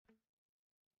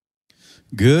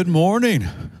Good morning.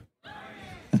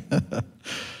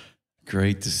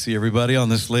 Great to see everybody on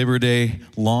this Labor Day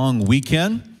long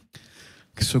weekend.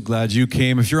 So glad you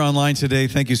came. If you're online today,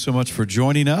 thank you so much for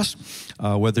joining us.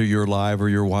 Whether you're live or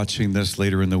you're watching this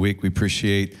later in the week, we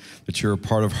appreciate that you're a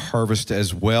part of Harvest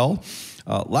as well.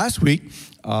 Last week,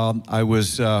 I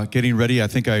was getting ready. I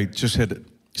think I just had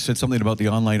said something about the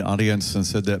online audience and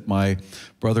said that my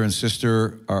brother and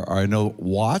sister I know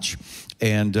watch,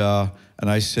 and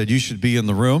I said, you should be in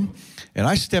the room. And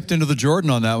I stepped into the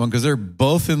Jordan on that one because they're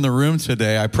both in the room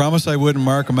today. I promised I wouldn't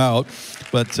mark them out.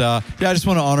 But I just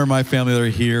want to honor my family that are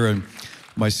here and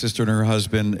my sister and her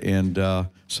husband and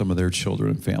some of their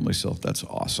children and family. So that's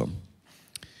awesome.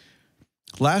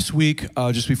 Last week,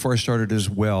 just before I started as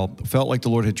well, felt like the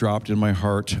Lord had dropped in my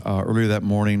heart earlier that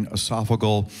morning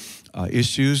esophageal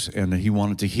issues, and He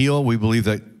wanted to heal. We believe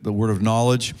that the word of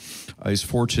knowledge is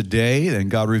for today, and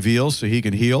God reveals so He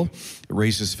can heal. It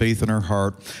raises faith in our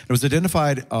heart. It was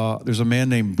identified, there's a man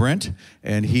named Brent,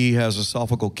 and he has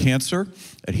esophageal cancer,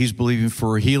 and he's believing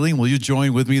for healing. Will you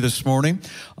join with me this morning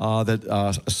that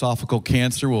esophageal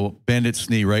cancer will bend its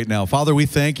knee right now? Father, we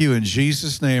thank you in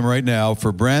Jesus' name right now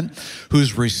for Brent,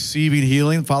 who's receiving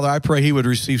healing. Father, I pray he would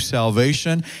receive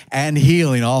salvation and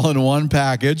healing all in one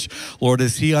package. Lord,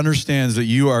 as he understands that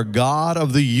you are God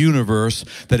of the universe,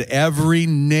 that every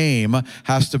name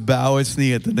has to bow its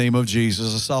knee at the name of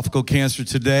Jesus. Esophageal cancer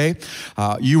today,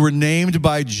 you were named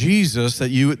by Jesus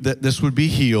that this would be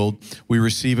healed. We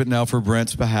receive it now for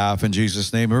Brent's behalf in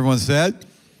Jesus' name. Everyone said?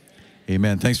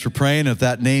 Amen. Thanks for praying. If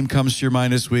that name comes to your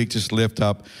mind this week, just lift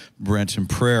up Brent in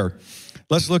prayer.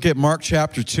 Let's look at Mark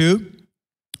chapter 2.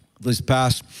 This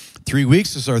past 3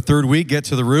 weeks, this is our third week, Get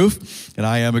to the Roof, and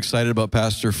I am excited about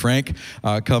Pastor Frank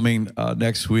coming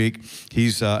next week.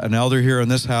 He's an elder here in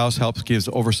this house, gives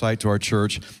oversight to our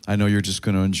church. I know you're just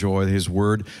going to enjoy his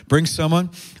word. Bring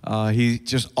someone. He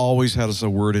just always has a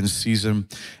word in season,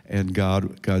 and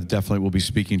God definitely will be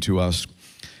speaking to us.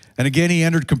 And again, he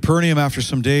entered Capernaum after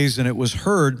some days, and it was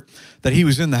heard that he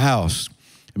was in the house.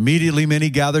 Immediately,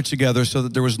 many gathered together so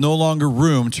that there was no longer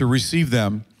room to receive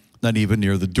them, not even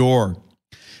near the door.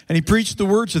 And he preached the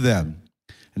word to them.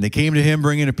 And they came to him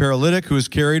bringing a paralytic who was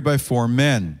carried by 4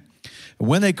 men. And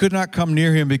when they could not come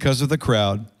near him because of the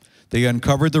crowd, they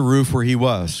uncovered the roof where he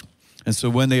was. And so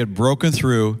when they had broken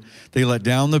through, they let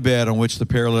down the bed on which the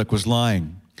paralytic was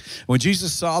lying. When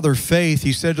Jesus saw their faith,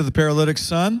 he said to the paralytic,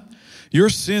 "Son, your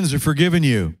sins are forgiven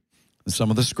you." And some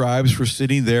of the scribes were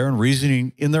sitting there and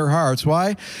reasoning in their hearts,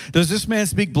 "Why does this man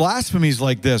speak blasphemies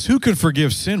like this? Who can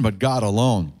forgive sin but God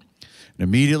alone?" And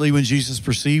immediately when Jesus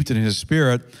perceived in his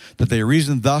spirit that they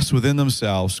reasoned thus within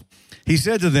themselves, he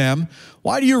said to them,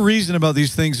 "Why do you reason about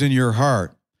these things in your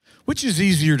heart? Which is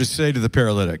easier to say to the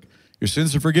paralytic, 'Your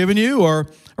sins are forgiven you,' or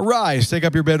 'Arise, take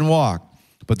up your bed and walk'?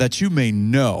 But that you may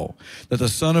know that the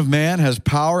Son of Man has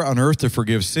power on earth to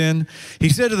forgive sin." He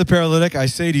said to the paralytic, "I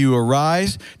say to you,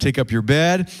 arise, take up your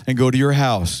bed, and go to your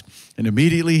house." And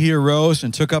immediately he arose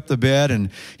and took up the bed, and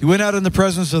he went out in the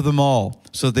presence of them all,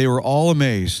 so that they were all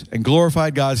amazed and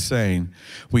glorified God, saying,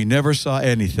 "We never saw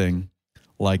anything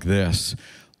like this."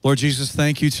 Lord Jesus,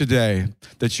 thank you today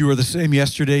that you are the same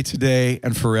yesterday, today,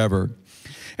 and forever.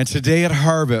 And today at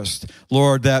Harvest,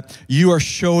 Lord, that you are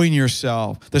showing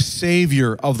yourself the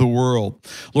Savior of the world.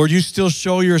 Lord, you still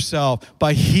show yourself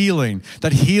by healing.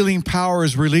 That healing power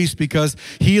is released because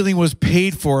healing was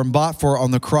paid for and bought for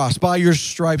on the cross. By your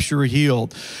stripes you were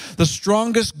healed. The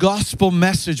strongest gospel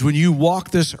message when you walk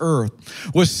this earth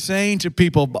was saying to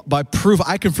people by proof,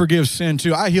 I can forgive sin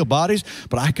too. I heal bodies,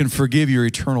 but I can forgive your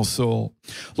eternal soul.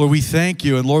 Lord, we thank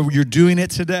you. And Lord, you're doing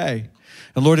it today.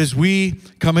 And Lord, as we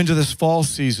come into this fall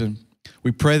season,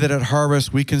 we pray that at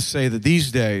Harvest we can say that these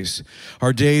days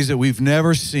are days that we've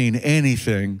never seen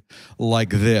anything like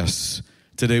this.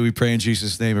 Today we pray in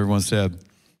Jesus' name. Everyone said,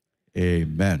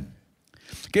 amen.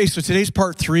 Okay, so today's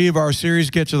part 3 of our series,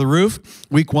 Get to the Roof.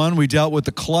 Week 1, we dealt with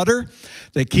the clutter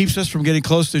that keeps us from getting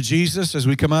close to Jesus as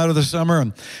we come out of the summer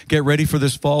and get ready for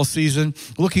this fall season.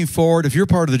 Looking forward, if you're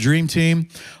part of the Dream Team,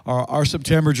 our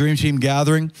September Dream Team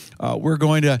gathering, we're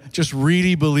going to just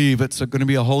really believe it's going to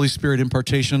be a Holy Spirit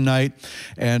impartation night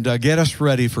and get us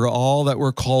ready for all that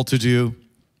we're called to do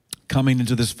coming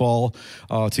into this fall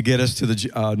to get us to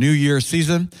the New Year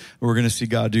season. We're going to see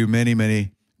God do many,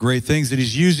 many great things that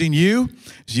he's using you,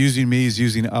 he's using me, he's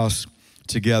using us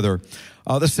together.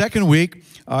 The second week,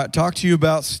 talk to you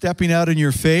about stepping out in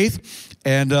your faith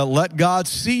and let God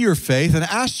see your faith and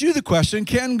ask you the question,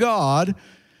 can God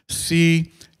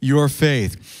see your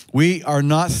faith? We are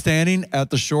not standing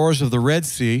at the shores of the Red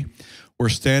Sea. We're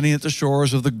standing at the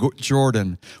shores of the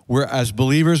Jordan, where as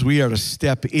believers, we are to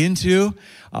step into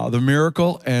the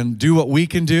miracle and do what we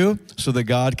can do so that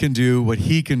God can do what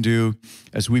he can do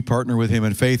as we partner with him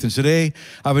in faith. And today,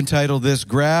 I've entitled this,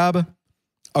 Grab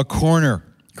a Corner.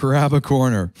 Grab a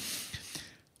corner.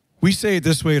 We say it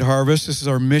this way at Harvest. This is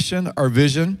our mission, our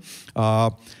vision. In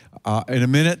a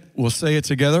minute, we'll say it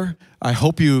together. I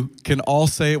hope you can all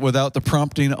say it without the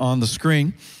prompting on the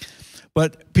screen.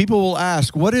 But people will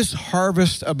ask, what is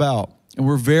Harvest about? And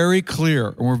we're very clear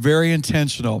and we're very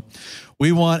intentional.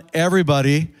 We want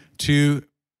everybody to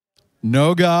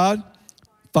know God,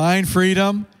 find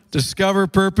freedom, discover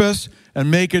purpose,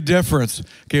 and make a difference.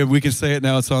 Okay, we can say it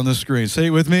now. It's on the screen. Say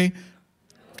it with me.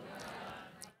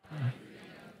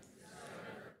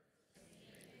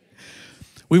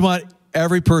 We want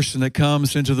every person that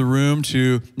comes into the room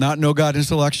to not know God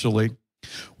intellectually.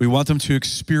 We want them to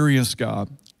experience God,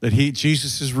 that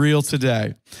Jesus is real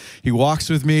today. He walks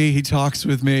with me. He talks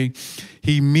with me.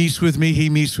 He meets with me. He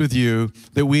meets with you,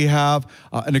 that we have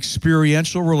an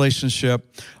experiential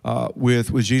relationship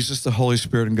with Jesus, the Holy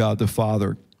Spirit, and God the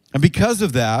Father. And because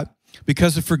of that,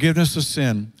 because of forgiveness of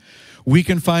sin, we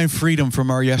can find freedom from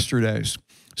our yesterdays.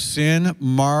 Sin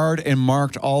marred and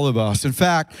marked all of us. In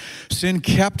fact, sin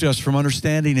kept us from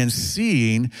understanding and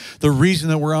seeing the reason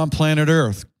that we're on planet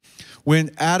Earth.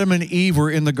 When Adam and Eve were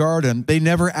in the garden, they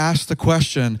never asked the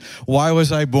question, why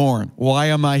was I born? Why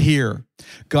am I here?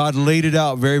 God laid it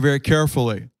out very, very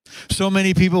carefully. So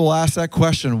many people will ask that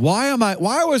question, why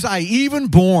was I even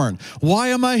born? Why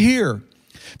am I here?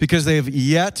 Because they have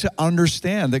yet to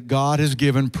understand that God has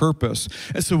given purpose.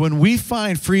 And so when we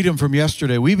find freedom from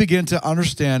yesterday, we begin to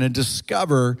understand and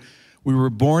discover we were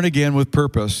born again with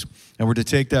purpose, and we're to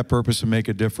take that purpose and make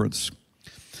a difference.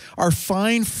 Our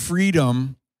Find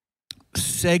Freedom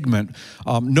segment,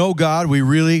 Know God, we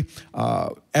really,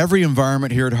 every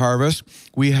environment here at Harvest,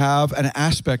 we have an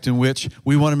aspect in which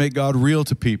we want to make God real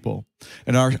to people.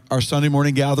 And our Sunday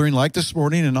morning gathering, like this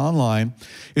morning and online,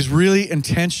 is really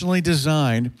intentionally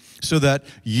designed so that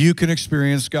you can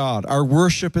experience God. Our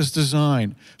worship is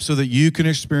designed so that you can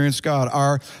experience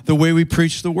God. The way we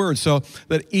preach the word, so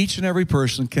that each and every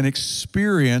person can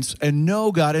experience and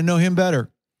know God and know him better.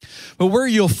 But where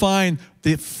you'll find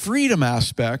the freedom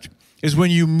aspect is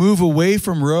when you move away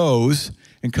from rows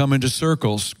and come into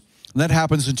circles. And that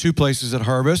happens in two places at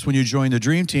Harvest, when you join the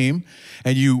Dream Team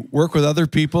and you work with other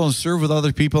people and serve with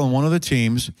other people on one of the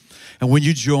teams, and when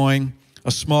you join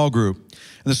a small group.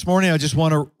 And this morning, I just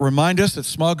want to remind us that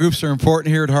small groups are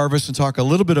important here at Harvest and talk a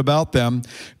little bit about them.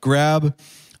 Grab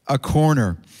a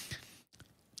corner.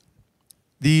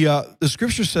 The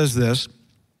scripture says this,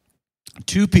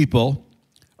 2 people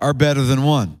are better than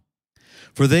 1,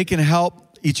 for they can help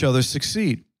each other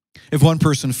succeed. If one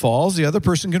person falls, the other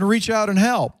person can reach out and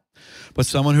help. But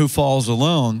someone who falls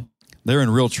alone, they're in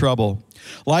real trouble.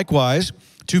 Likewise,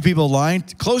 2 people lying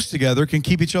close together can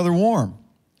keep each other warm.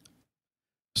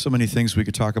 So many things we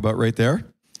could talk about right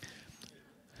there.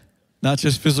 Not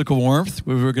just physical warmth,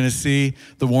 we were going to see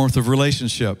the warmth of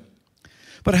relationship.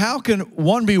 But how can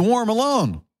one be warm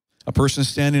alone? A person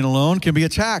standing alone can be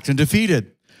attacked and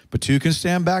defeated, but 2 can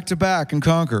stand back to back and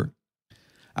conquer.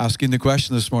 Asking the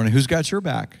question this morning, who's got your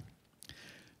back?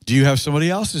 Do you have somebody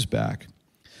else's back?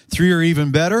 3 are even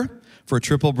better, for a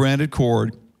triple branded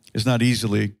cord is not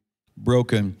easily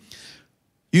broken.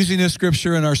 Using this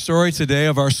scripture in our story today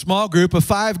of our small group of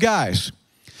 5 guys.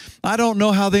 I don't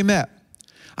know how they met.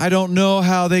 I don't know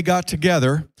how they got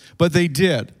together, but they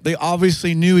did. They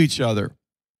obviously knew each other,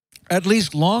 at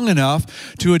least long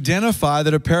enough to identify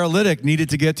that a paralytic needed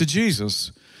to get to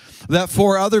Jesus. That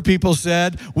 4 other people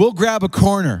said, we'll grab a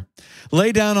corner.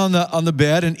 Lay down on the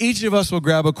bed, and each of us will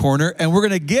grab a corner, and we're going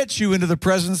to get you into the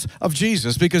presence of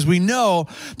Jesus, because we know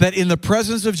that in the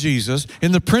presence of Jesus,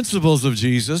 in the principles of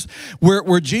Jesus,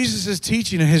 where Jesus is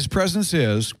teaching and his presence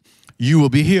is, you will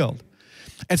be healed.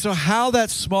 And so how that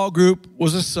small group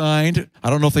was assigned, I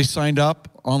don't know if they signed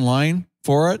up online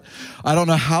for it. I don't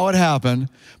know how it happened,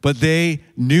 but they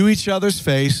knew each other's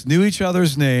face, knew each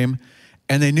other's name,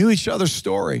 and they knew each other's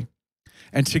story.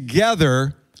 And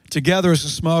together as a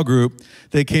small group,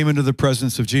 they came into the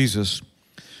presence of Jesus.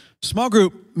 Small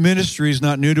group ministry is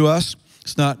not new to us.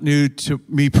 It's not new to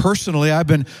me personally. I've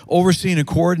been overseeing and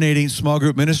coordinating small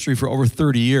group ministry for over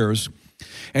 30 years.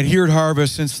 And here at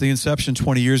Harvest, since the inception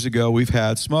 20 years ago, we've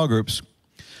had small groups.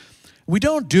 We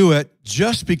don't do it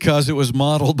just because it was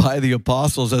modeled by the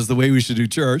apostles as the way we should do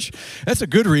church. That's a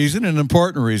good reason, an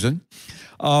important reason.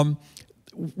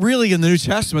 Really, in the New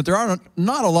Testament, there are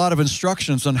not a lot of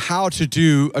instructions on how to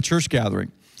do a church gathering.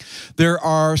 There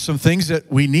are some things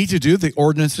that we need to do, the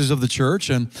ordinances of the church,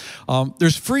 and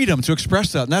there's freedom to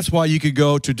express that. And that's why you could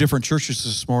go to different churches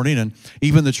this morning, and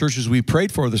even the churches we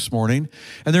prayed for this morning,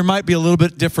 and there might be a little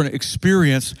bit different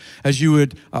experience as you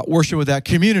would worship with that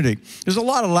community. There's a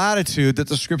lot of latitude that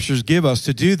the scriptures give us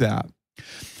to do that.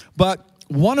 But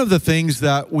one of the things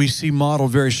that we see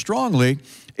modeled very strongly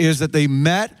is that they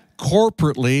met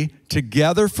corporately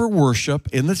together for worship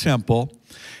in the temple,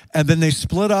 and then they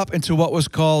split up into what was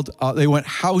called, they went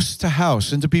house to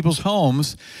house, into people's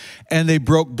homes, and they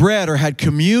broke bread or had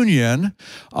communion,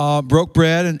 broke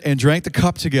bread and drank the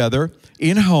cup together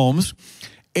in homes.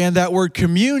 And that word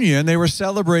communion, they were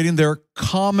celebrating their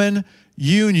common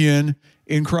union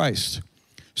in Christ.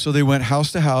 So they went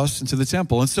house to house into the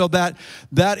temple. And so that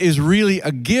is really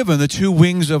a given, the two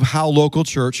wings of how local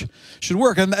church should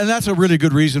work. And that's a really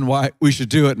good reason why we should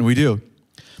do it, and we do.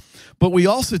 But we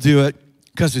also do it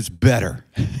because it's better.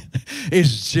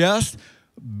 It's just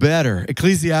better.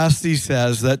 Ecclesiastes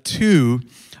says that two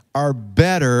are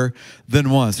better than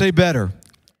one. Say better.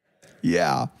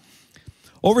 Yeah.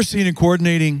 Overseeing and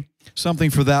coordinating something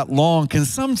for that long can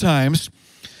sometimes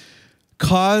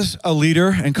cause a leader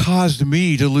and caused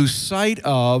me to lose sight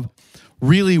of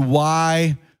really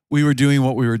why we were doing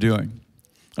what we were doing.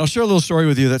 I'll share a little story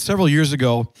with you that several years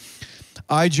ago,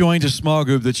 I joined a small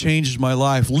group that changed my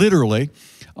life, literally.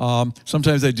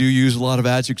 Sometimes I do use a lot of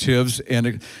adjectives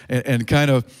and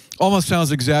kind of almost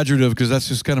sounds exaggerative because that's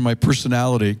just kind of my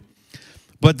personality.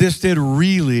 But this did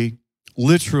really,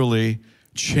 literally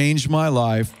change my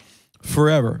life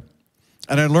forever.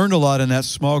 And I learned a lot in that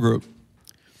small group.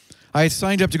 I had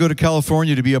signed up to go to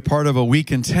California to be a part of a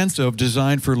week intensive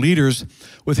designed for leaders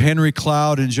with Henry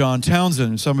Cloud and John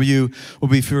Townsend. Some of you will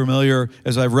be familiar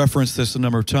as I've referenced this a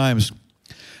number of times.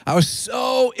 I was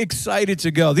so excited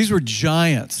to go. These were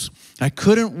giants. I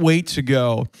couldn't wait to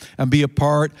go and be a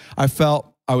part. I felt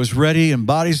I was ready in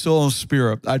body, soul, and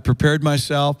spirit. I'd prepared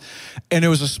myself. And it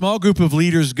was a small group of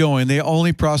leaders going. They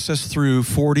only processed through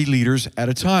 40 leaders at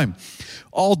a time.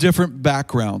 All different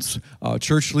backgrounds,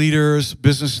 church leaders,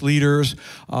 business leaders,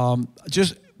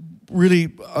 just really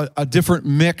a different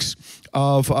mix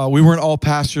of, we weren't all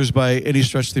pastors by any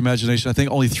stretch of the imagination. I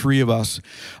think only 3 of us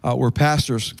were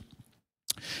pastors.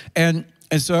 And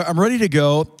so I'm ready to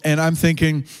go, and I'm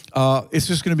thinking it's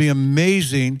just going to be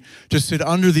amazing to sit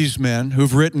under these men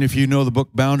who've written, if you know the book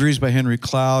Boundaries by Henry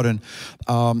Cloud, and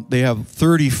they have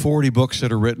 30, 40 books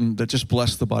that are written that just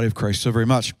bless the body of Christ so very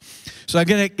much. So I'm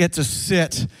going to get to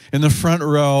sit in the front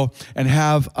row and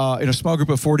have, in a small group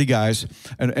of 40 guys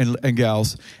and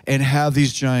gals, and have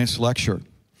these giants lecture.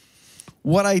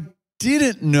 What I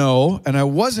didn't know, and I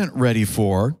wasn't ready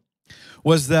for,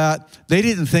 was that they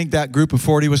didn't think that group of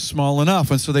 40 was small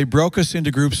enough. And so they broke us into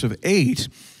groups of 8,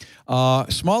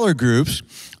 smaller groups,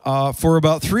 for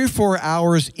about 3 or 4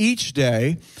 hours each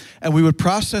day. And we would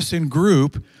process in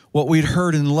group what we'd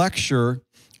heard in lecture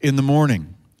in the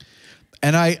morning.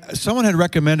 And someone had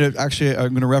recommended, actually, I'm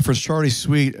going to reference Charlie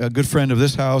Sweet, a good friend of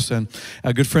this house and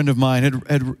a good friend of mine,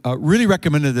 had really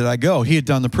recommended that I go. He had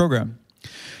done the program.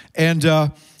 And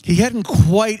he hadn't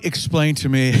quite explained to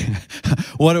me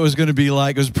what it was going to be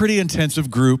like. It was a pretty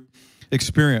intensive group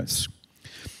experience.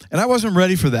 And I wasn't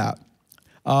ready for that.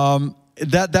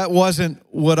 That wasn't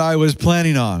what I was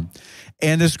planning on.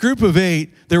 And this group of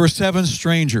 8, there were 7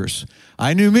 strangers.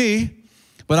 I knew me,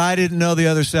 but I didn't know the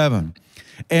other 7.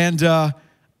 And I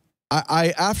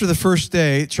after the first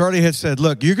day, Charlie had said,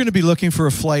 look, you're going to be looking for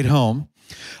a flight home,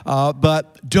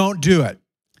 but don't do it.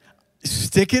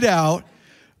 Stick it out.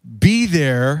 Be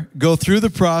there, go through the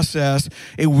process.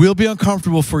 It will be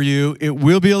uncomfortable for you. It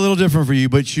will be a little different for you,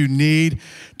 but you need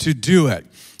to do it.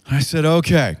 I said,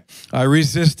 okay. I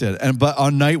resisted. But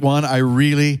on night 1, I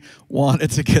really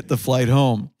wanted to get the flight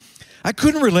home. I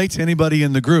couldn't relate to anybody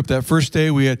in the group. That first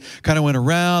day, we had kind of went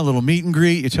around, a little meet and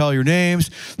greet. You tell your names.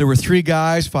 There were 3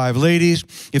 guys, 5 ladies.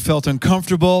 It felt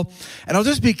uncomfortable. And I'll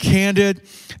just be candid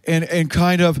and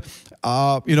kind of,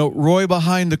 Roy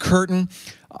behind the curtain.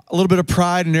 A little bit of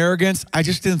pride and arrogance. I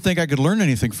just didn't think I could learn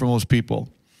anything from those people.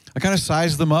 I kind of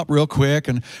sized them up real quick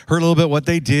and heard a little bit what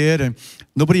they did and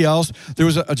nobody else. There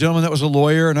was a gentleman that was a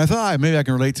lawyer, and I thought, maybe I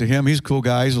can relate to him. He's a cool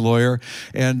guy. He's a lawyer.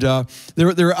 And there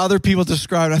were other people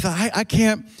described. I thought, I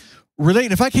can't relate.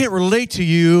 And if I can't relate to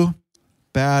you,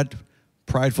 bad,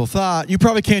 prideful thought, you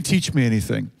probably can't teach me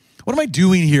anything. What am I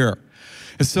doing here?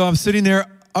 And so I'm sitting there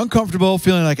uncomfortable,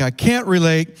 feeling like I can't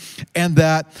relate, and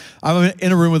that I'm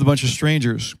in a room with a bunch of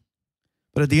strangers.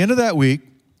 But at the end of that week,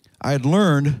 I had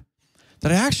learned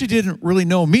that I actually didn't really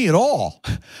know me at all.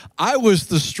 I was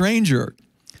the stranger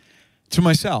to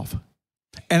myself.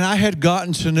 And I had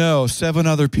gotten to know 7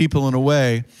 other people in a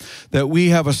way that we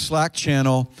have a Slack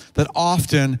channel that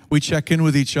often we check in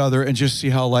with each other and just see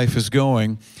how life is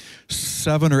going.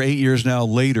 7 or 8 years now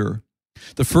later,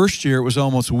 the first year it was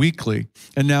almost weekly,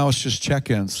 and now it's just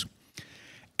check-ins.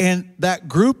 And that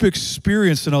group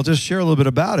experience, and I'll just share a little bit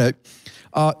about it,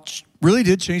 really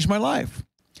did change my life.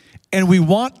 And we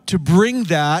want to bring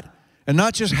that and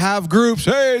not just have groups,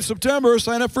 hey, it's September,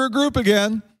 sign up for a group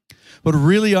again, but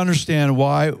really understand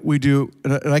why we do,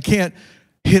 and I can't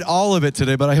hit all of it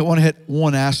today, but I want to hit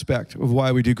one aspect of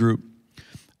why we do group.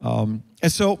 And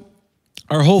so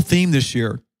our whole theme this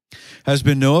year has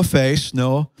been know a face,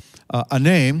 know a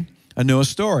name, and know a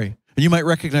story. And you might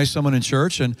recognize someone in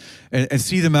church and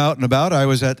see them out and about. I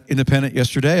was at Independent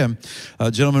yesterday, and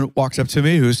a gentleman walked up to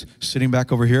me who's sitting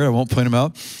back over here. I won't point him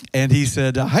out. And he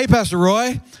said, "Hi, Pastor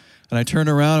Roy." And I turned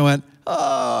around and went,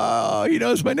 "Oh, he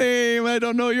knows my name. I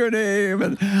don't know your name.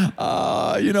 And,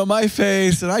 you know my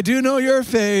face. And I do know your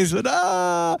face. And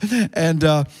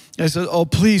I said, "Oh,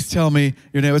 please tell me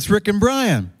your name." It's Rick and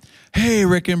Brian. Hey,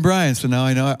 Rick and Brian. So now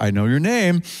I know your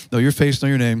name, know your face, know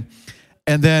your name.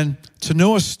 And then to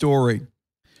know a story,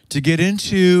 to get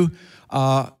into,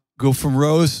 go from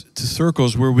rows to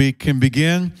circles where we can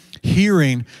begin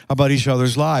hearing about each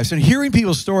other's lives. And hearing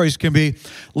people's stories can be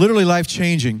literally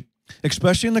life-changing,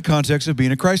 especially in the context of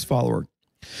being a Christ follower.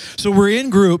 So we're in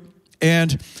group,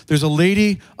 and there's a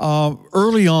lady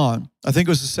early on, I think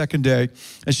it was the second day,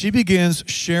 and she begins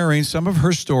sharing some of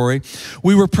her story.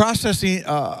 We were processing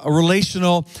a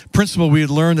relational principle we had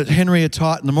learned that Henry had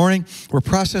taught in the morning. We're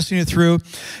processing it through,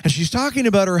 and she's talking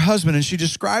about her husband, and she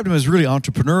described him as really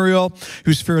entrepreneurial. He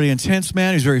was a fairly intense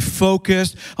man. He was very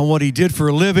focused on what he did for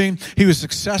a living. He was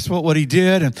successful at what he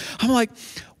did, and I'm like,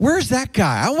 where's that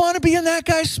guy? I want to be in that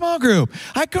guy's small group.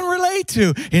 I can relate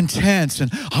to intense and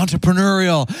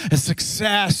entrepreneurial and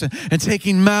success and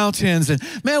taking mountains. And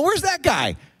man, where's that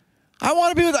guy? I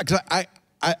want to be with that. Because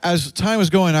I, as time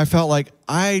was going, I felt like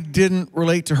I didn't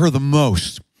relate to her the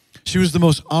most. She was the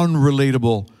most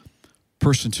unrelatable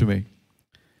person to me.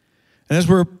 And as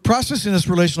we're processing this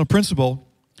relational principle,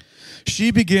 she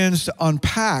begins to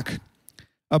unpack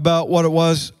about what it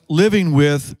was living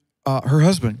with her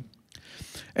husband.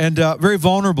 And very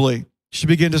vulnerably, she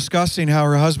began discussing how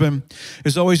her husband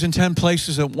is always in 10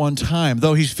 places at one time.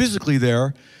 Though he's physically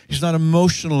there, he's not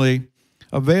emotionally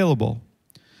available.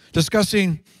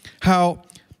 Discussing how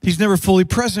he's never fully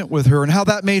present with her and how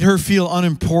that made her feel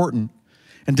unimportant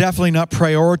and definitely not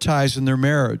prioritized in their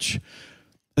marriage.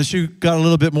 And she got a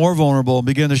little bit more vulnerable and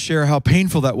began to share how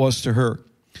painful that was to her.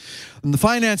 And the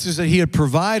finances that he had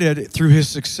provided through his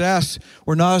success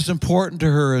were not as important to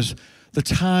her as the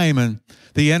time and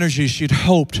the energy she'd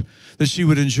hoped that she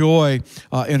would enjoy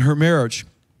in her marriage.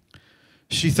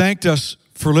 She thanked us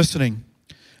for listening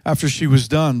after she was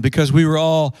done because we were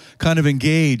all kind of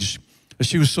engaged as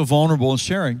she was so vulnerable and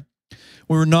sharing.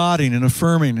 We were nodding and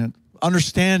affirming and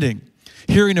understanding,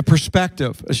 hearing a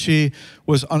perspective as she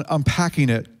was unpacking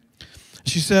it.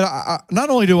 She said, not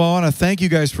only do I want to thank you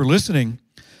guys for listening,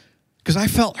 because I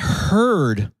felt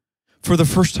heard for the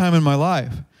first time in my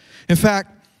life. In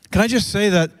fact, can I just say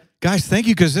that, guys, thank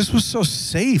you, because this was so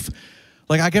safe.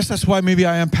 Like, I guess that's why maybe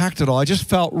I unpacked it all. I just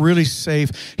felt really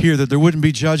safe here, that there wouldn't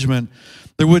be judgment,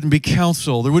 there wouldn't be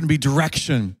counsel, there wouldn't be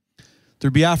direction.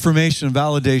 There'd be affirmation,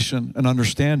 validation, and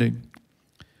understanding.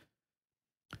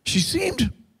 She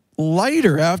seemed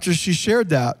lighter after she shared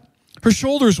that. Her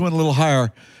shoulders went a little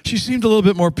higher. She seemed a little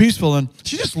bit more peaceful, and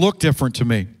she just looked different to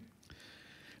me.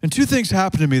 And 2 things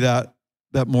happened to me that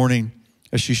morning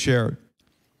as she shared.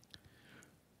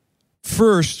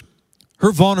 First,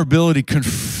 her vulnerability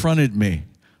confronted me.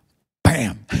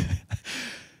 Bam!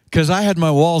 Because I had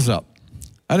my walls up.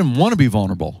 I didn't want to be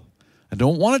vulnerable. I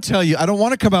don't want to tell you. I don't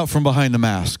want to come out from behind the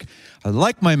mask. I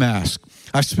like my mask.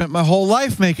 I've spent my whole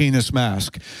life making this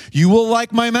mask. You will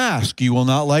like my mask. You will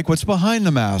not like what's behind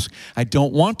the mask. I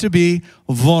don't want to be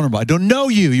vulnerable. I don't know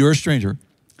you. You're a stranger.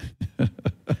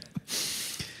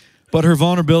 But her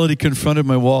vulnerability confronted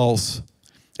my walls.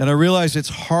 And I realized it's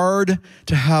hard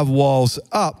to have walls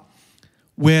up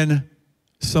when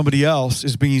somebody else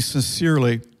is being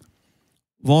sincerely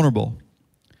vulnerable.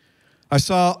 I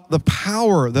saw the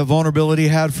power that vulnerability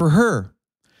had for her.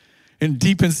 And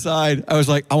deep inside, I was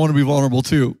like, I want to be vulnerable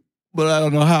too, but I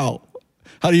don't know how.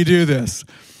 How do you do this?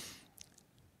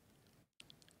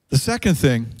 The second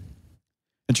thing,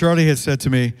 and Charlie had said to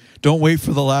me, don't wait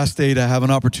for the last day to have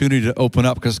an opportunity to open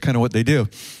up, because it's kind of what they do.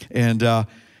 And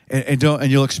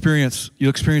you'll experience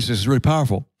this is really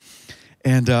powerful.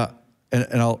 And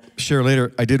I'll share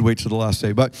later, I did wait till the last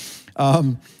day. But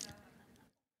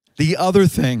the other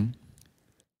thing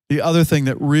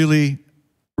that really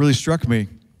really struck me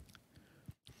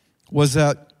was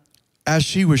that as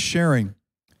she was sharing,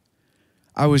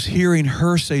 I was hearing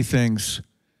her say things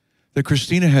that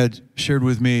Christina had shared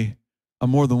with me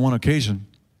on more than one occasion.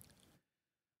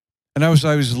 And I was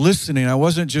listening. I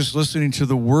wasn't just listening to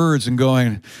the words and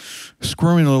going,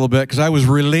 squirming a little bit, because I was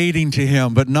relating to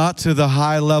him, but not to the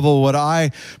high level, what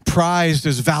I prized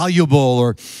as valuable,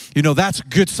 or, that's a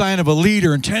good sign of a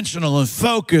leader, intentional and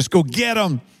focused, go get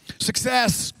them,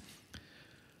 success.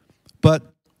 But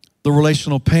the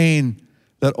relational pain,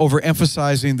 that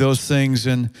overemphasizing those things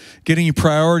and getting your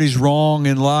priorities wrong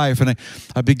in life. And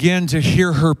I began to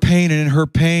hear her pain, and in her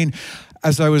pain,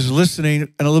 as I was listening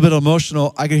and a little bit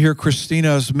emotional, I could hear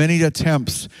Christina's many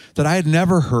attempts that I had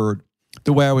never heard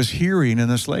the way I was hearing in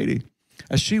this lady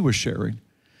as she was sharing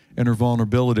in her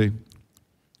vulnerability.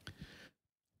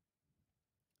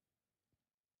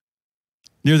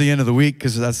 Near the end of the week,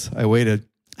 because I waited,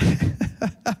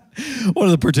 one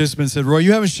of the participants said, "Roy,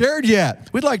 you haven't shared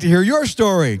yet. We'd like to hear your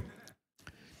story."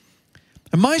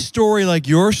 And my story, like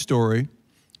your story,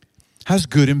 has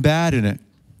good and bad in it.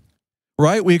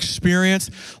 Right? We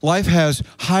experience, life has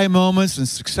high moments and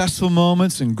successful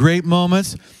moments and great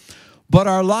moments, but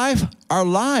our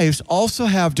lives also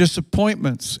have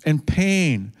disappointments and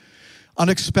pain,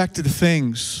 unexpected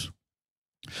things.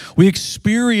 We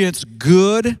experience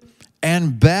good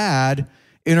and bad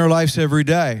in our lives every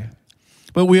day.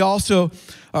 But we also,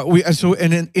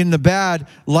 in the bad,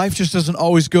 life just doesn't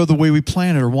always go the way we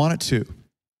plan it or want it to.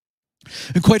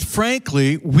 And quite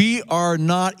frankly, we are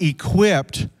not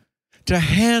equipped to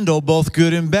handle both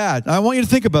good and bad. Now, I want you to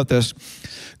think about this.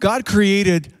 God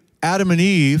created Adam and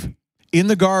Eve in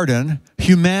the garden,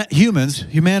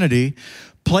 humanity,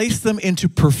 placed them into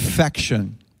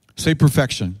perfection. Say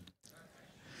perfection.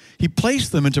 He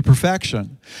placed them into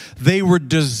perfection. They were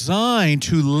designed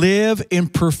to live in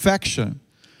perfection.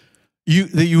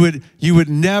 You would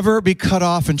never be cut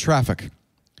off in traffic.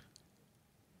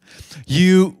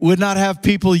 You would not have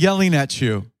people yelling at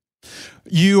you.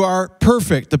 You are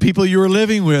perfect. The people you are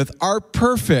living with are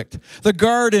perfect. The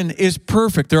garden is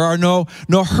perfect. There are no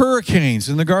hurricanes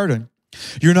in the garden.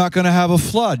 You're not going to have a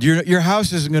flood. Your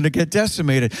house isn't going to get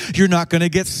decimated. You're not going to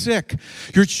get sick.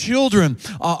 Your children,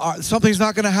 something's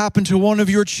not going to happen to one of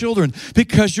your children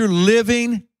because you're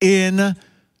living in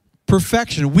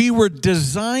perfection. We were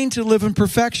designed to live in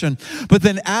perfection, but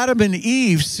then Adam and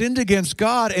Eve sinned against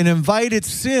God and invited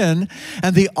sin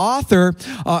and the author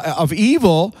of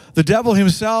evil, the devil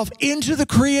himself, into the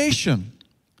creation.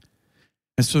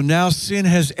 And so now sin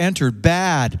has entered,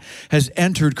 bad has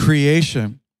entered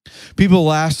creation. People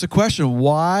will ask the question,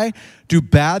 why do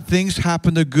bad things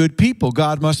happen to good people?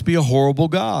 God must be a horrible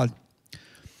God.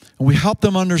 And we help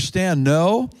them understand,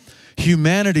 no,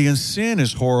 humanity and sin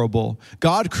is horrible.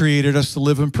 God created us to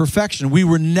live in perfection. We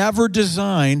were never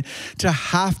designed to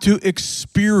have to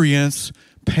experience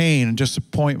pain and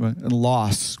disappointment and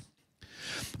loss.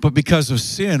 But because of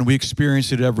sin, we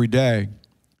experience it every day.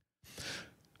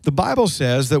 The Bible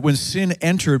says that when sin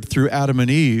entered through Adam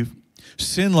and Eve,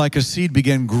 sin like a seed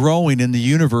began growing in the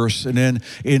universe and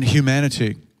in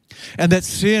humanity. And that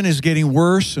sin is getting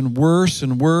worse and worse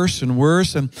and worse and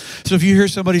worse. And so if you hear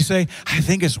somebody say, I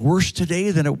think it's worse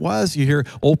today than it was, you hear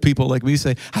old people like me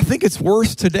say, I think it's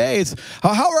worse today. It's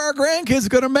how are our grandkids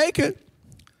going to make it?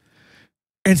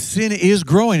 And sin is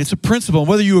growing. It's a principle. And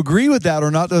whether you agree with that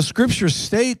or not, the scriptures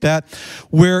state that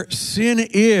where sin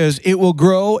is, it will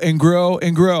grow and grow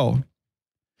and grow.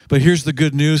 But here's the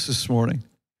good news this morning.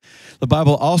 The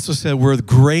Bible also said where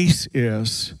grace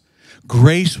is,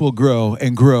 grace will grow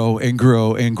and grow and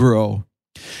grow and grow.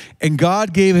 And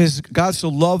God so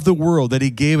loved the world that he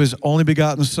gave his only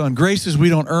begotten son. Grace is we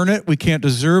don't earn it. We can't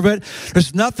deserve it.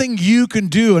 There's nothing you can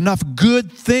do, enough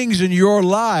good things in your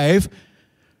life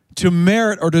to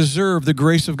merit or deserve the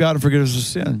grace of God and forgiveness of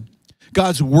sin.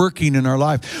 God's working in our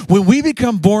life. When we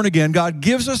become born again, God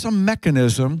gives us a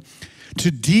mechanism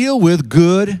to deal with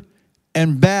good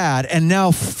and bad, and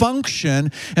now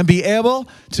function and be able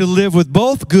to live with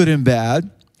both good and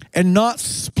bad and not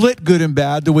split good and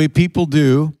bad the way people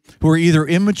do who are either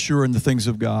immature in the things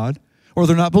of God or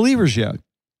they're not believers yet.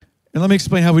 And let me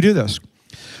explain how we do this.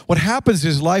 What happens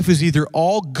is life is either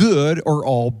all good or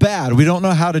all bad. We don't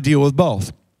know how to deal with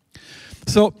both.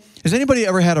 So has anybody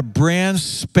ever had a brand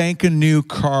spanking new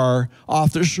car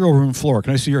off the showroom floor?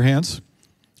 Can I see your hands?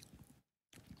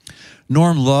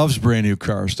 Norm loves brand new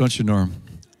cars, don't you, Norm?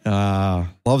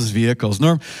 Loves vehicles.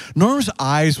 Norm's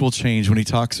eyes will change when he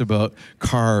talks about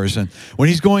cars, and when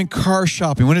he's going car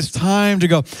shopping, when it's time to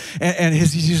go, and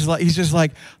he's just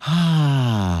like,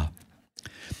 ah.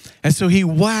 And so he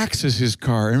waxes his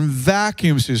car and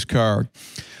vacuums his car.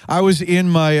 I was in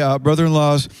my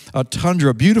brother-in-law's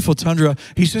Tundra, beautiful Tundra.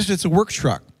 He says it's a work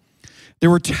truck. There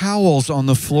were towels on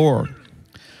the floor.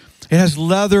 It has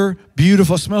leather,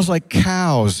 beautiful, smells like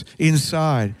cows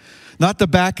inside. Not the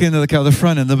back end of the cow, the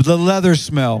front end, the leather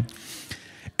smell.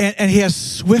 And he has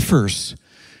Swiffers.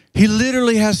 He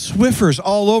literally has Swiffers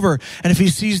all over. And if he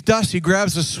sees dust, he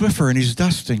grabs a Swiffer and he's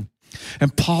dusting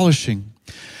and polishing.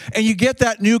 And you get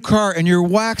that new car and you're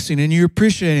waxing and you're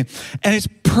appreciating it. And it's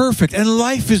perfect. And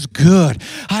life is good.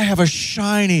 I have a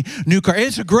shiny new car.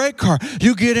 It's a great car.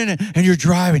 You get in it and you're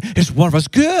driving. It's wonderful. It's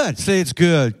good. Say it's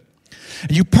good.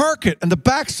 And you park it on the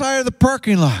backside of the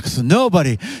parking lot so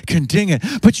nobody can ding it.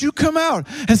 But you come out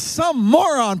and some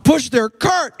moron pushed their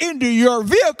cart into your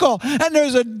vehicle and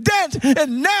there's a dent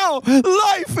and now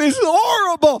life is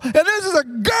horrible. And this is a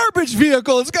garbage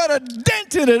vehicle. It's got a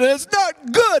dent in it and it's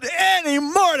not good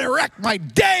anymore. It wrecked my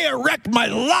day. It wrecked my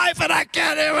life and I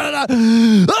can't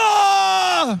even...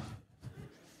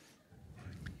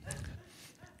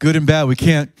 Good and bad. We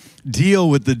can't deal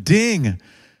with the ding.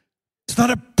 It's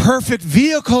not a perfect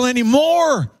vehicle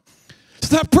anymore.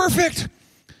 It's not perfect.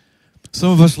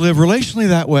 Some of us live relationally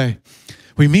that way.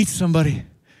 We meet somebody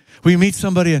and we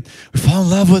fall in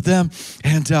love with them,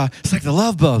 and it's like the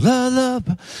Love Boat. Love,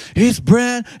 it's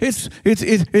brand,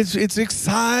 it's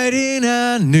exciting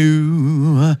and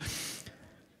new.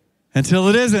 Until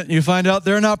it isn't. You find out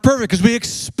they're not perfect because we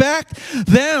expect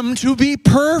them to be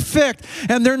perfect.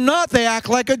 And they're not. They act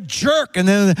like a jerk. And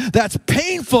then that's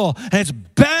painful. And it's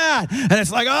bad. And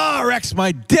it's like, oh, it wrecks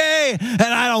my day. And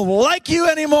I don't like you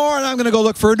anymore. And I'm going to go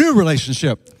look for a new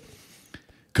relationship.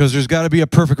 Because there's got to be a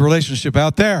perfect relationship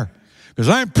out there. Because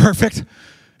I'm perfect.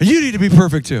 And you need to be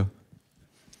perfect too.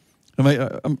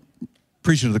 I'm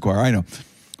preaching to the choir. I know.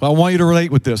 Well, I want you to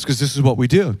relate with this because this is what we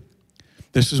do.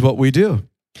 This is what we do.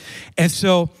 And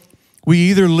so we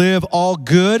either live all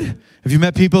good. Have you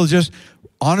met people just,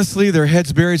 honestly, their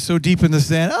heads buried so deep in the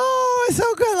sand? Oh, it's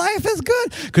so good. Life is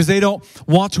good. Because they don't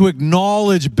want to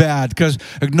acknowledge bad. Because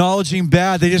acknowledging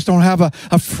bad, they just don't have a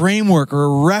framework or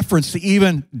a reference to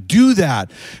even do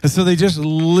that. And so they just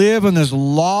live in this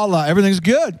la-la. Everything's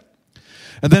good.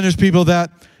 And then there's people that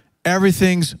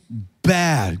everything's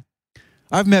bad.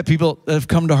 I've met people that have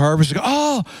come to Harvest and go,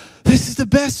 oh, this is the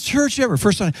best church ever.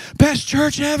 First time, best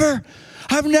church ever.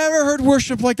 I've never heard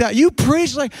worship like that. You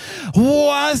preach like,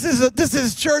 wow,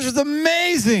 this church is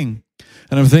amazing.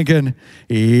 And I'm thinking,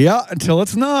 yeah, until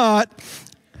it's not.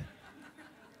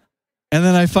 And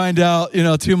then I find out,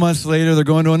 2 months later, they're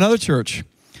going to another church.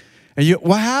 And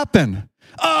what happened?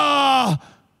 Oh,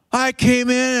 I came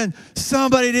in and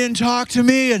somebody didn't talk to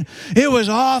me and it was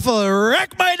awful. It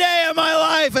wrecked my day and my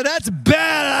life and that's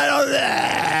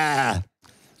bad.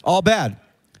 All bad.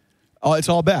 It's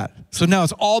all bad. So now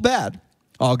it's all bad.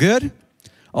 All good?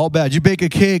 All bad. You bake a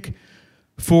cake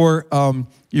for,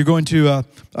 you're going to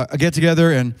a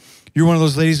get-together and you're one of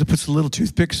those ladies that puts the little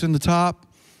toothpicks in the top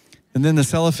and then the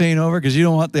cellophane over because you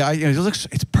don't want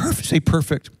it's perfect. Say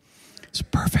perfect. It's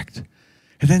perfect.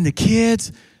 And then the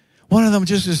kids... One of them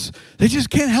they just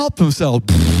can't help themselves.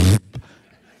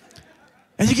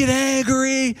 And you get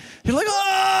angry. You're like,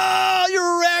 oh,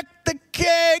 you wrecked the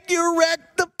cake. You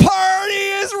wrecked the party.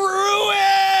 It's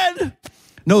ruined.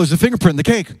 No, there's a fingerprint in the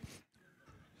cake.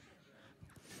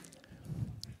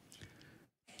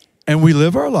 And we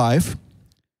live our life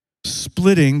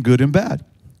splitting good and bad.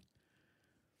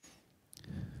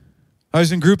 I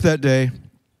was in group that day,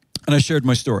 and I shared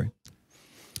my story.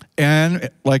 And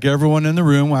like everyone in the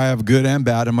room, I have good and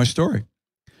bad in my story.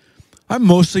 I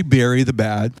mostly bury the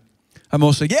bad. I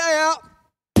mostly, yeah,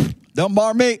 don't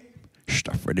bother me.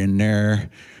 Stuff it in there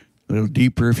a little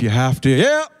deeper if you have to.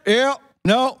 Yeah,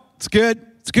 no, it's good.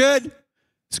 It's good.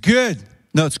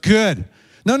 No, it's good.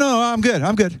 No, I'm good.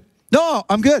 No,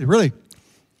 I'm good, really.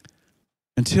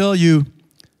 Until you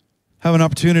have an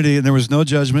opportunity, and there was no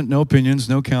judgment, no opinions,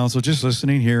 no counsel, just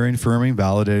listening, hearing, affirming,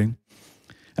 validating.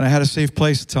 And I had a safe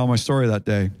place to tell my story that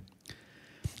day.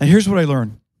 And here's what I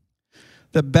learned.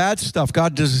 That bad stuff,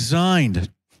 God designed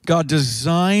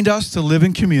us to live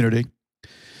in community.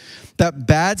 That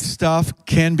bad stuff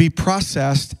can be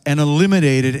processed and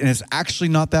eliminated, and it's actually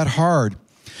not that hard.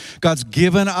 God's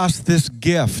given us this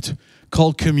gift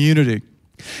called community.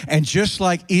 And just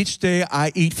like each day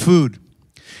I eat food,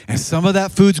 and some of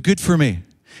that food's good for me,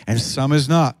 and some is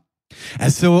not.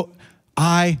 And so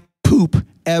I poop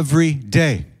every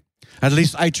day. At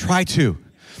least I try to,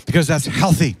 because that's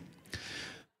healthy.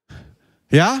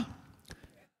 Yeah?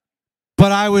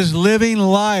 But I was living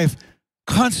life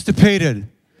constipated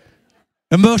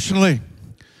emotionally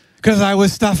because I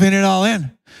was stuffing it all in.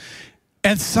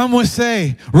 And some would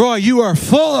say, Roy, you are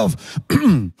full of,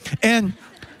 and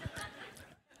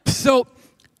So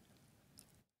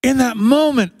in that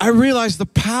moment, I realized the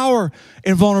power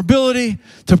in vulnerability.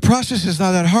 To process is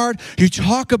not that hard. You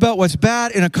talk about what's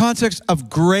bad in a context of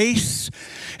grace.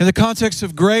 In the context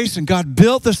of grace, and God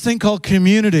built this thing called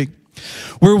community,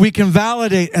 where we can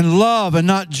validate and love and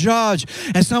not judge.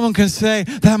 And someone can say,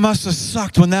 that must have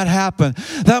sucked when that happened.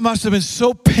 That must have been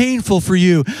so painful for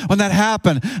you when that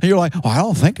happened. And you're like, oh, I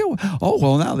don't think it was. Oh,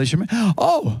 well, now they should.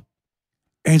 Oh.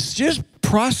 And it's just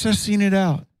processing it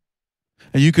out.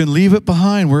 And you can leave it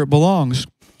behind where it belongs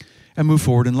and move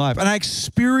forward in life. And I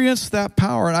experienced that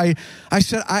power. And I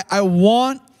said, I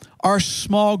want our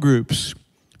small groups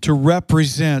to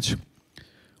represent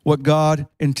what God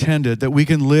intended, that we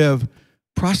can live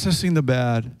processing the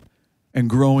bad and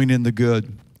growing in the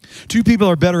good. Two people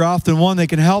are better off than one. They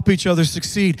can help each other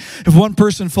succeed. If one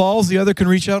person falls, the other can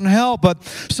reach out and help. But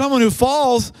someone who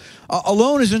falls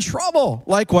alone is in trouble.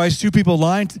 Likewise, two people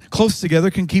lying close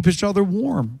together can keep each other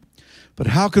warm. But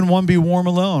how can one be warm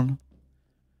alone?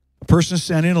 A person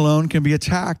standing alone can be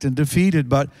attacked and defeated,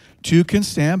 but two can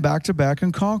stand back to back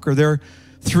and conquer.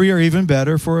 Three are even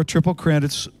better, for a triple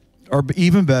credits are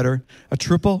even better. A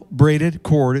triple braided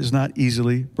cord is not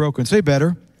easily broken. Say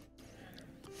better.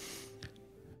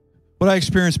 What I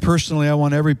experienced personally, I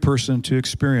want every person to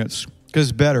experience, because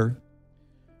it's better.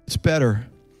 It's better.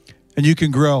 And you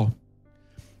can grow.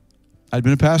 I've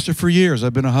been a pastor for years.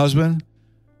 I've been a husband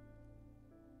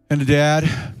and a dad.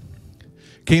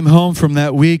 Came home from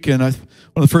that week, and one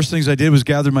of the first things I did was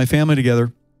gather my family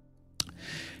together.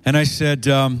 And I said,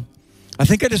 I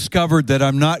think I discovered that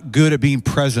I'm not good at being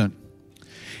present.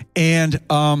 And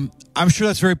I'm sure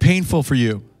that's very painful for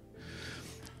you.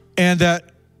 And that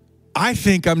I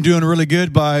think I'm doing really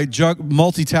good by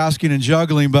multitasking and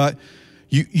juggling, but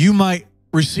you might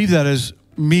receive that as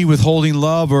me withholding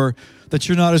love, or that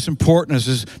you're not as important as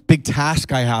this big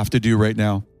task I have to do right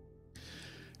now.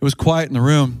 It was quiet in the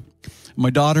room. My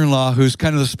daughter-in-law, who's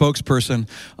kind of the spokesperson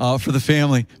for the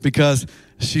family, because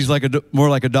she's more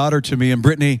like a daughter to me, and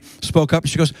Brittany spoke up.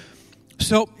 She goes,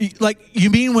 so,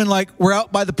 you mean when, we're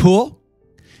out by the pool,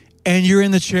 and you're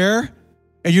in the chair,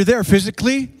 and you're there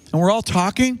physically, and we're all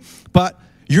talking, but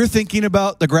you're thinking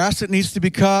about the grass that needs to be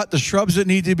cut, the shrubs that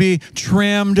need to be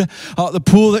trimmed, the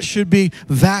pool that should be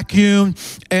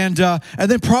vacuumed, and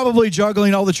then probably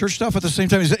juggling all the church stuff at the same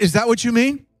time. Is that what you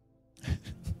mean?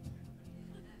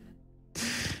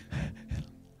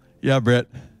 Yeah, Britt,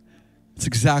 that's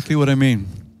exactly what I mean.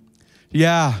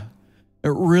 Yeah, it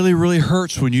really, really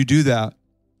hurts when you do that.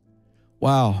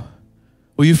 Wow.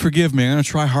 Will you forgive me? I'm going to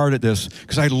try hard at this,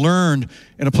 because I learned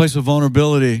in a place of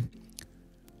vulnerability.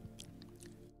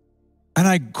 And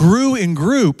I grew in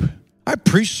group. I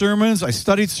preached sermons. I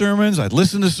studied sermons. I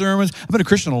listened to sermons. I've been a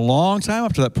Christian a long time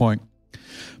up to that point.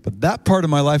 But that part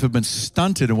of my life had been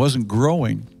stunted and wasn't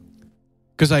growing,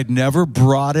 because I'd never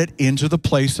brought it into the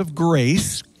place of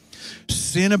grace.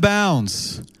 Sin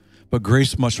abounds, but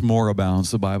grace much more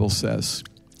abounds, the Bible says.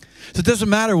 So it doesn't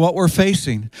matter what we're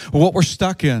facing or what we're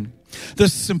stuck in. The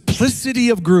simplicity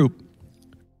of group.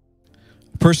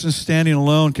 A person standing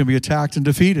alone can be attacked and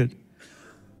defeated.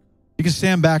 You can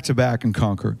stand back to back and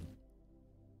conquer.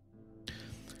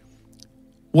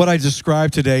 What I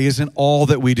described today isn't all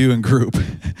that we do in group.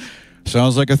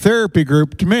 Sounds like a therapy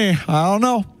group to me. I don't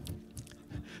know.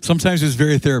 Sometimes it's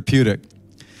very therapeutic.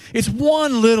 It's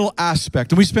one little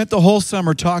aspect. And we spent the whole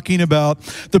summer talking about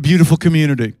the beautiful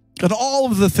community and all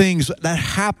of the things that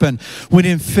happen when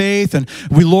in faith and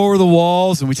we lower the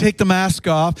walls and we take the mask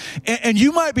off. And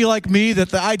you might be like me,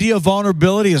 that the idea of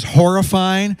vulnerability is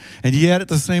horrifying and yet at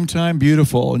the same time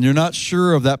beautiful. And you're not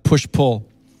sure of that push-pull.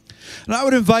 And I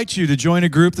would invite you to join a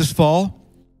group this fall.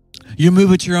 You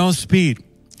move at your own speed.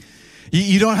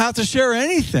 You don't have to share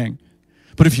anything.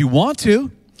 But if you want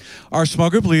to, our small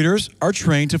group leaders are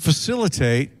trained to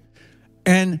facilitate,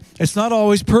 and it's not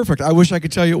always perfect. I wish I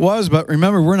could tell you it was, but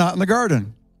remember, we're not in the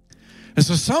garden. And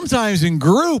so sometimes in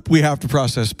group, we have to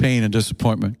process pain and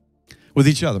disappointment with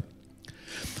each other.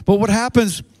 But what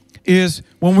happens is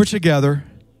when we're together,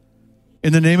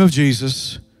 in the name of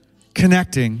Jesus,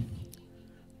 connecting,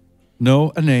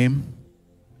 know a name,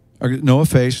 or know a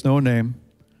face, know a name,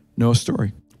 know a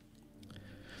story.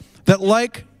 That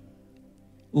like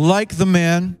the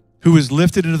man who is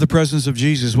lifted into the presence of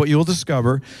Jesus, what you'll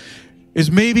discover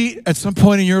is maybe at some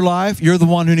point in your life, you're the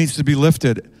one who needs to be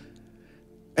lifted.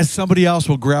 And somebody else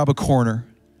will grab a corner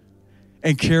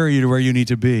and carry you to where you need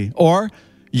to be. Or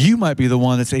you might be the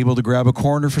one that's able to grab a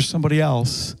corner for somebody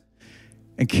else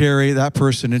and carry that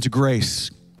person into grace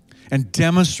and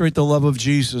demonstrate the love of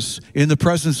Jesus in the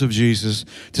presence of Jesus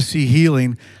to see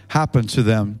healing happen to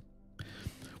them.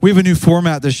 We have a new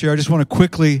format this year. I just want to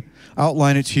quickly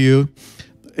outline it to you.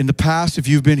 in the past, if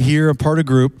you've been here, a part of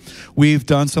group, we've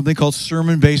done something called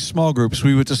sermon-based small groups.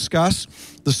 We would discuss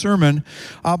the sermon,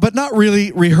 but not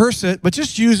really rehearse it, but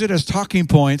just use it as talking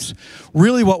points.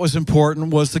 Really what was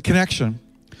important was the connection.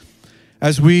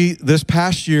 As we, this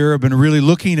past year, have been really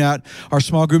looking at our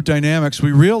small group dynamics,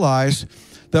 we realize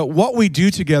that what we do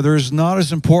together is not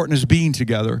as important as being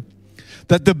together.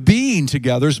 That the being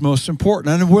together is most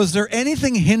important. And was there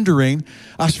anything hindering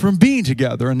us from being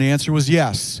together? And the answer was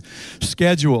yes.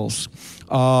 Schedules,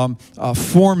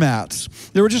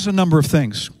 formats. There were just a number of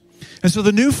things. And so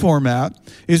the new format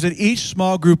is that each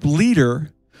small group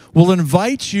leader will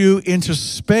invite you into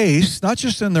space, not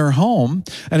just in their home,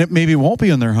 and it maybe won't be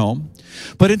in their home,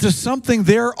 but into something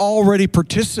they're already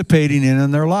participating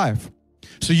in their life.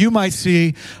 So you might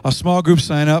see a small group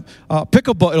sign up,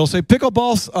 pickleball. It'll say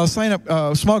pickleball sign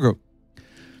up small group.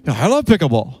 I love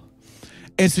pickleball.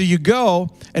 And so you go,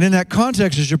 and in that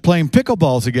context, as you're playing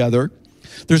pickleball together,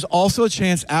 there's also a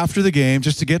chance after the game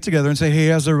just to get together and say, hey,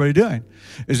 how's everybody doing?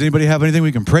 Does anybody have anything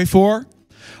we can pray for?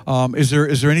 Is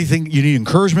there anything you need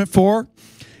encouragement for?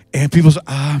 And people say,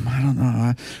 I don't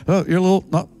know. Oh, you're a little,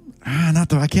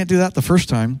 I can't do that the first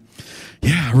time.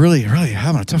 Yeah, really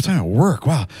having a tough time at work.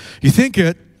 Wow. You think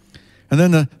it, and then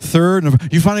the third,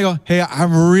 you finally go, hey,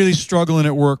 I'm really struggling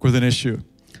at work with an issue.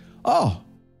 Oh,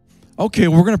 okay,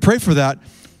 well, we're going to pray for that.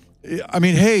 I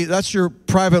mean, hey, that's your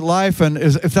private life, and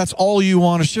if that's all you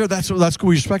want to share, that's cool.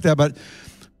 We respect that, but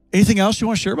anything else you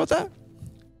want to share about that?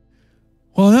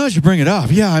 Well, now as you bring it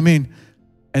up, yeah, I mean,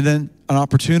 and then an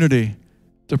opportunity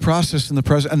to process in the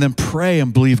present, and then pray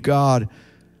and believe God,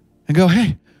 and go,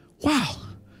 hey, wow,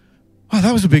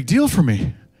 that was a big deal for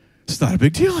me. It's not a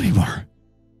big deal anymore.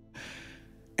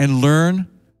 And learn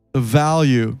the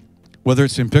value, whether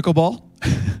it's in pickleball,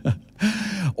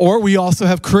 or we also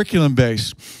have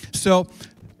curriculum-based. So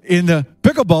in the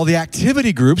pickleball, the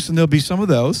activity groups, and there'll be some of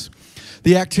those,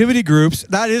 the activity groups,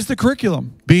 that is the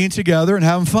curriculum, being together and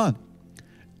having fun.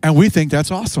 And we think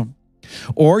that's awesome.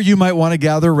 Or you might want to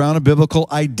gather around a biblical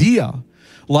idea,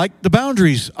 like the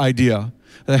boundaries idea,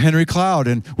 Henry Cloud,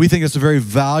 and we think it's a very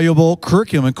valuable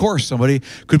curriculum and course. Somebody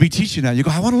could be teaching that. You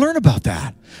go, I want to learn about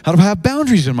that. How to have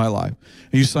boundaries in my life.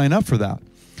 And you sign up for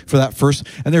that first.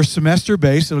 And they're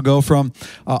semester-based. It'll go from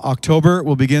October.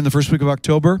 We'll begin the first week of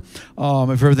October,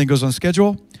 if everything goes on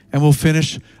schedule, and we'll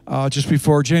finish just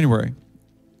before January.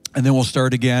 And then we'll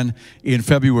start again in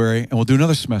February, and we'll do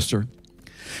another semester.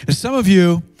 And some of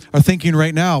you are thinking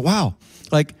right now, wow,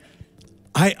 like,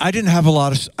 I don't have a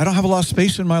lot of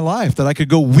space in my life that I could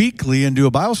go weekly and do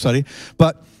a Bible study,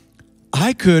 but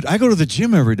I go to the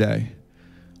gym every day.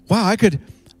 Wow,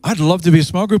 I'd love to be a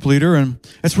small group leader, and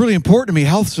it's really important to me.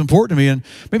 Health's important to me, and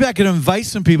maybe I could invite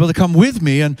some people to come with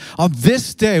me, and on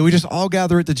this day, we just all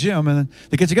gather at the gym, and then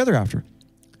they get together after.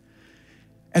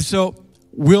 And so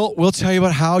we'll tell you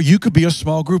about how you could be a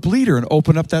small group leader and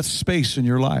open up that space in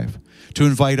your life to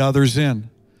invite others in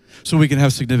so we can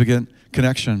have significant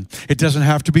connection. It doesn't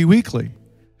have to be weekly.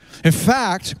 In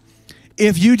fact,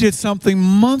 if you did something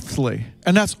monthly,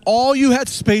 and that's all you had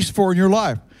space for in your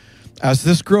life, as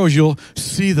this grows, you'll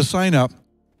see the sign up,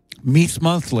 meets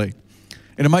monthly.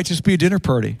 And it might just be a dinner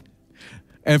party.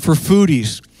 And for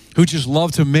foodies who just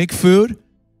love to make food,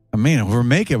 I mean, if we're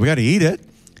making it, we got to eat it.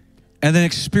 And then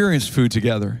experience food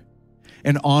together.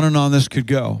 And on this could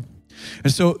go.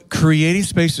 And so creating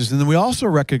spaces. And then we also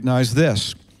recognize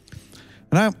this,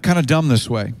 and I'm kind of dumb this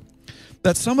way,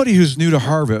 that somebody who's new to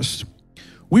Harvest,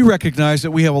 we recognize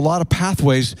that we have a lot of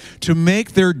pathways to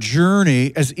make their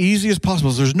journey as easy as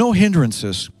possible. So there's no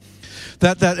hindrances.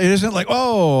 That it isn't like,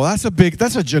 oh,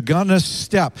 that's a gigantic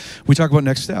step. We talk about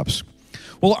next steps.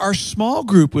 Well, our small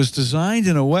group was designed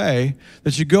in a way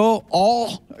that you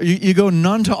go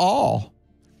none to all.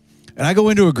 And I go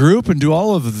into a group and do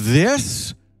all of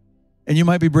this, and you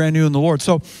might be brand new in the Lord.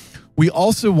 So we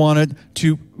also wanted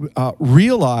to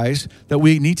realize that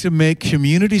we need to make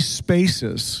community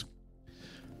spaces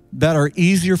that are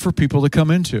easier for people to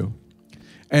come into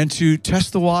and to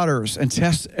test the waters and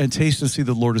taste and see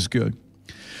the Lord is good.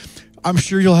 I'm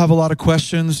sure you'll have a lot of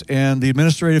questions, and the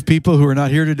administrative people who are not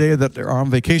here today that are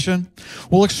on vacation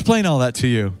will explain all that to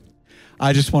you.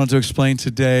 I just wanted to explain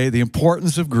today the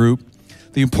importance of group,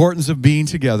 the importance of being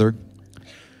together.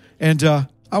 And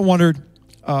I wondered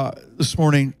this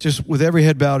morning, just with every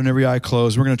head bowed and every eye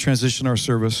closed, we're going to transition our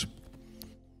service.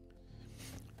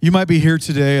 You might be here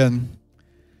today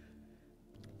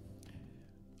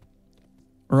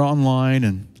or online,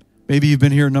 and maybe you've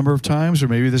been here a number of times, or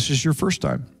maybe this is your first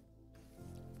time.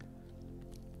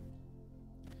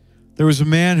 There was a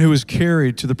man who was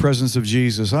carried to the presence of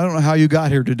Jesus. I don't know how you got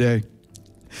here today.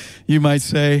 You might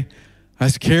say, I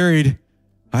was carried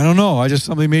I don't know.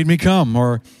 Somebody made me come,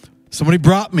 or somebody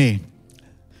brought me.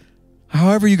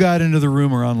 However you got into the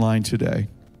room or online today,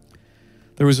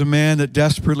 there was a man that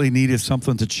desperately needed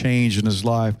something to change in his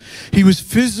life. He was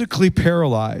physically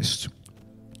paralyzed.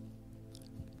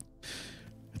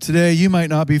 Today, you might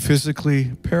not be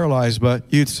physically paralyzed, but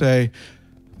you'd say,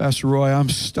 Pastor Roy, I'm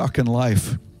stuck in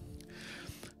life.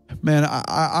 Man,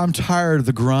 I'm tired of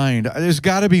the grind. There's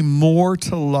got to be more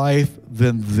to life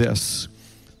than this.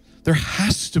 There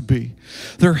has to be.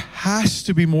 There has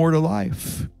to be more to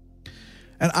life.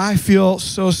 And I feel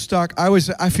so stuck. I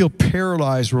feel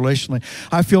paralyzed relationally.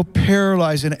 I feel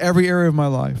paralyzed in every area of my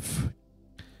life.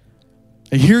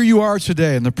 And here you are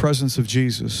today in the presence of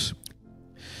Jesus.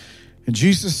 And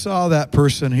Jesus saw that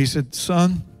person. He said,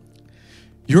 son,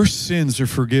 your sins are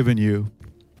forgiven you.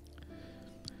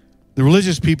 The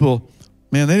religious people,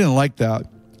 man, they didn't like that.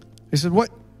 They said, what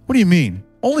do you mean?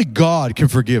 Only God can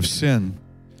forgive sin.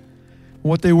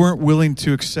 What they weren't willing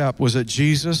to accept was that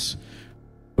Jesus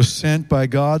was sent by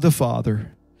God the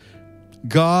Father,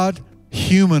 God,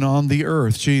 human on the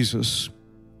earth, Jesus,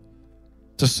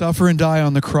 to suffer and die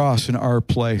on the cross in our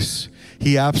place.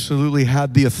 He absolutely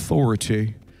had the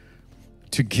authority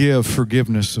to give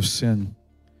forgiveness of sin.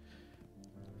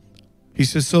 He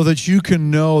says, so that you can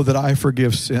know that I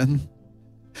forgive sin.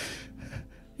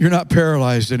 You're not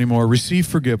paralyzed anymore. Receive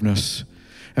forgiveness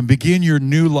and begin your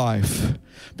new life.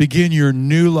 Begin your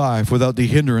new life without the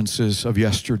hindrances of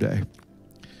yesterday.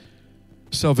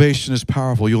 Salvation is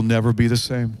powerful. You'll never be the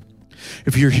same.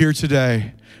 If you're here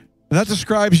today, and that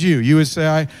describes you, you would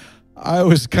say, I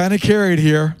was kind of carried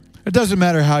here. It doesn't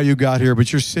matter how you got here,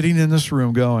 but you're sitting in this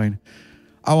room going,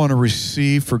 I want to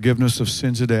receive forgiveness of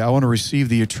sin today. I want to receive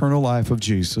the eternal life of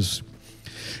Jesus.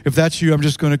 If that's you, I'm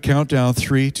just going to count down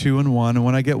 3, 2, and 1. And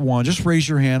when I get 1, just raise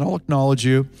your hand. I'll acknowledge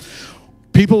you.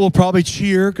 People will probably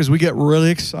cheer because we get really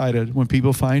excited when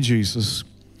people find Jesus.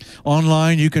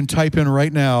 Online, you can type in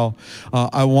right now,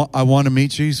 I want to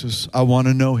meet Jesus. I want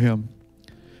to know him.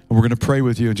 And we're going to pray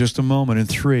with you in just a moment. In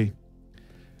 3,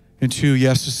 and 2,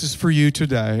 yes, this is for you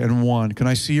today. And 1, can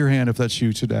I see your hand if that's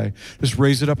you today? Just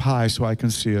raise it up high so I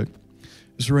can see it.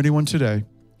 Is there anyone today?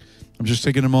 I'm just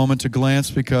taking a moment to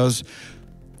glance because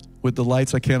with the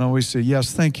lights, I can't always see.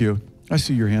 Yes, thank you. I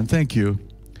see your hand. Thank you.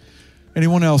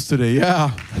 Anyone else today?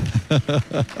 Yeah.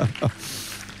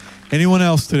 Anyone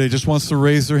else today just wants to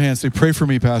raise their hand, say, pray for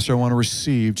me, Pastor. I want to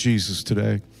receive Jesus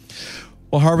today.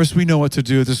 Well, Harvest, we know what to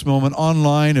do at this moment.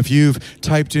 Online, if you've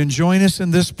typed in, join us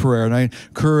in this prayer. And I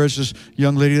encourage this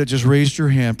young lady that just raised your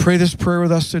hand. Pray this prayer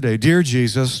with us today. Dear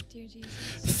Jesus,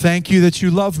 thank you that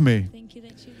you love me,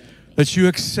 that you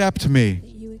accept me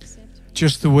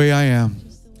just the way I am.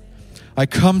 I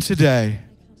come today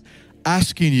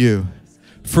asking you,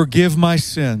 forgive my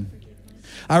sin.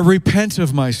 I repent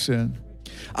of my sin.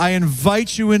 I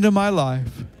invite you into my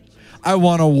life. I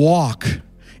want to walk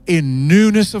in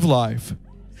newness of life.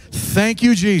 Thank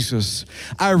you, Jesus.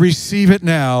 I receive it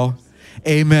now.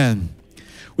 Amen.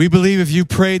 We believe if you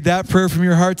prayed that prayer from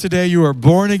your heart today, you are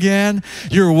born again,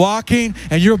 you're walking,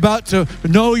 and you're about to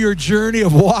know your journey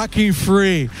of walking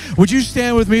free. Would you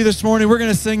stand with me this morning? We're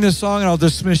going to sing this song, and I'll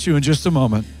dismiss you in just a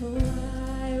moment.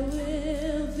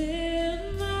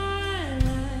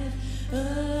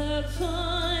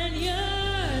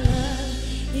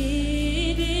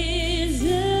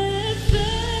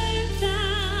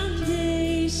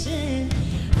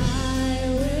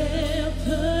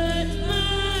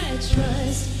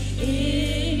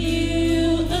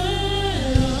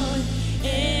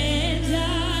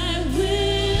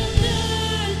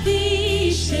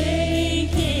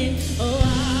 Shaken, oh,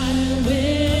 I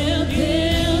will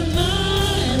build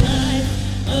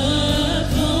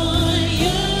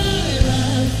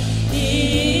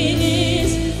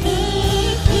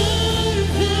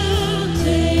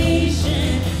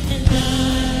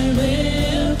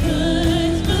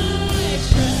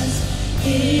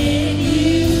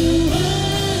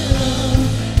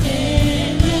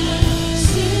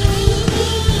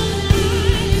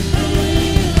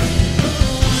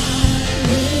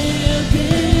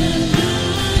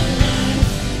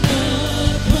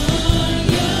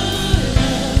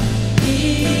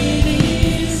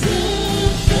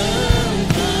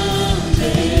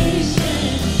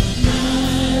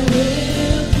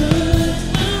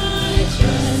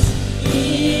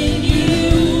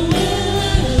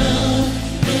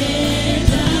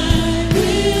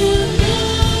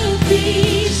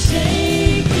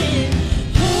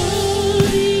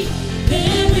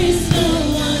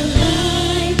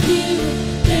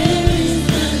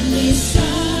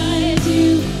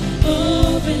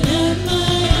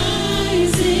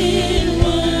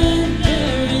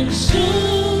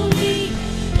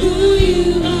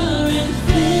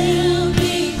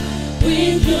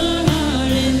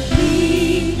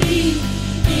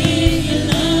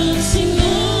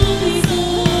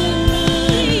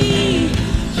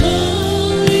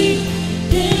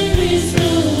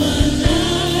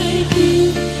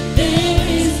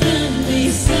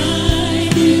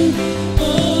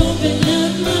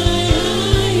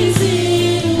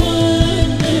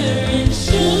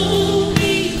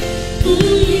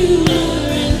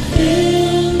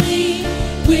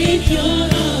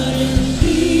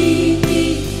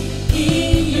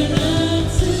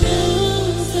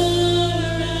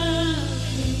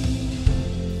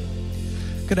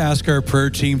to ask our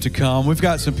prayer team to come. We've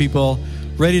got some people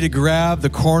ready to grab the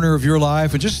corner of your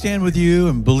life and just stand with you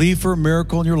and believe for a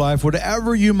miracle in your life.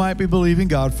 Whatever you might be believing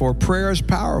God for, prayer is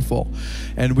powerful.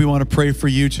 And we want to pray for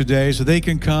you today so they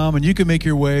can come and you can make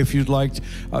your way if you'd like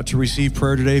to receive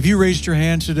prayer today. If you raised your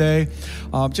hand today,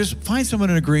 just find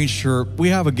someone in a green shirt. We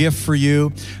have a gift for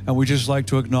you, and we just like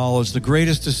to acknowledge the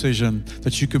greatest decision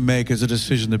that you can make is a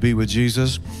decision to be with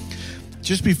Jesus.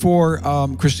 Just before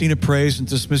Christina prays and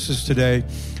dismisses today,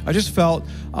 I just felt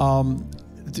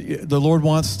the Lord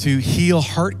wants to heal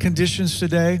heart conditions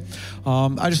today.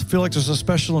 I just feel like there's a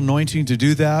special anointing to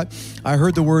do that. I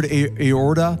heard the word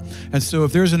aorta. And so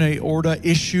if there's an aorta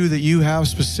issue that you have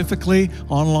specifically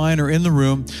online or in the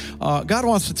room, God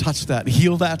wants to touch that,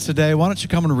 heal that today. Why don't you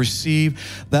come and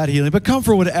receive that healing? But come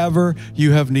for whatever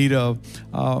you have need of.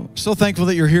 So thankful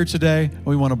that you're here today.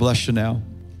 We want to bless you now.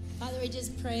 Father, we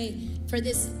just pray for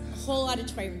this whole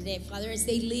auditorium today, Father, as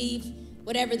they leave,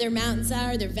 whatever their mountains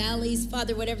are, their valleys,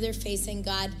 Father, whatever they're facing,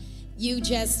 God, you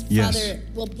just, Yes. Father,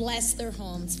 will bless their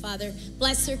homes, Father.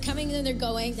 Bless their coming and their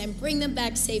going, and bring them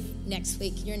back safe next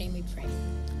week. In your name we pray.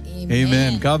 Amen.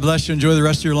 Amen. God bless you. Enjoy the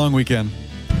rest of your long weekend.